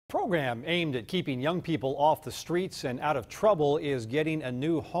Program aimed at keeping young people off the streets and out of trouble is getting a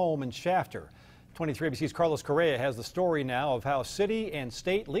new home in Shafter. 23 ABC's Carlos Correa has the story now of how city and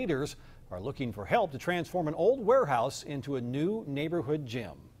state leaders are looking for help to transform an old warehouse into a new neighborhood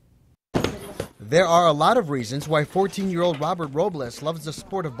gym. There are a lot of reasons why 14-year-old Robert Robles loves the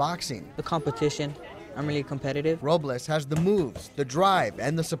sport of boxing. The competition. I'm really competitive. Robles has the moves, the drive,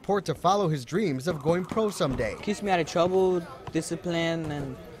 and the support to follow his dreams of going pro someday. Keeps me out of trouble, discipline,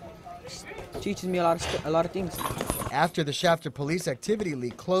 and teaches me a lot of things. After the Shafter Police Activity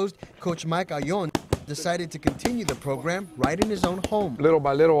League closed, Coach Mike Ayon decided to continue the program right in his own home. Little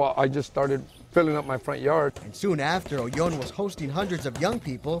by little, I just started filling up my front yard. And soon after, Ayon was hosting hundreds of young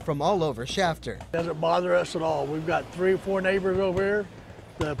people from all over Shafter. Doesn't bother us at all. We've got 3 or 4 neighbors over here.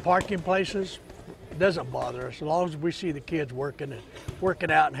 The parking places doesn't bother us as long as we see the kids working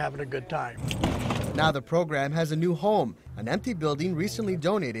out and having a good time. Now the program has a new home, an empty building recently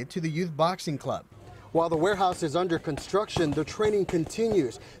donated to the Youth Boxing Club. While the warehouse is under construction, the training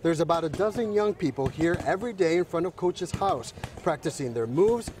continues. There's about a dozen young people here every day in front of Coach's house, practicing their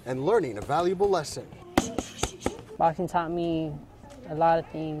moves and learning a valuable lesson. Boxing taught me a lot of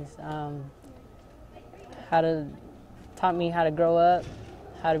things. Taught me how to grow up,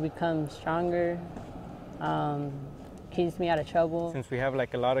 how to become stronger. Keeps me out of trouble. Since we have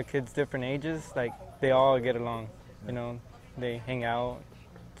like a lot of kids different ages, like they all get along, you know, they hang out.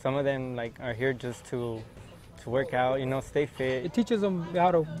 Some of them like are here just to work out, you know, stay fit. It teaches them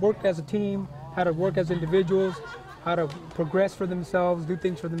how to work as a team, how to work as individuals, how to progress for themselves, do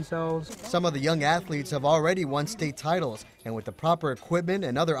things for themselves. Some of the young athletes have already won state titles, and with the proper equipment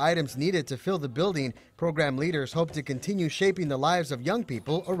and other items needed to fill the building, program leaders hope to continue shaping the lives of young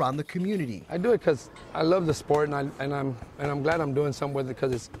people around the community. I do it because I love the sport, and I'm glad I'm doing something with it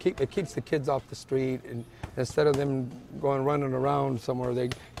because it keeps the kids off the street, and instead of them going running around somewhere,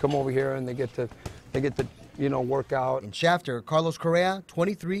 they come over here and they get to work out. In Shafter, Carlos Correa,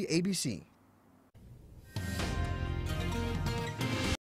 23 ABC.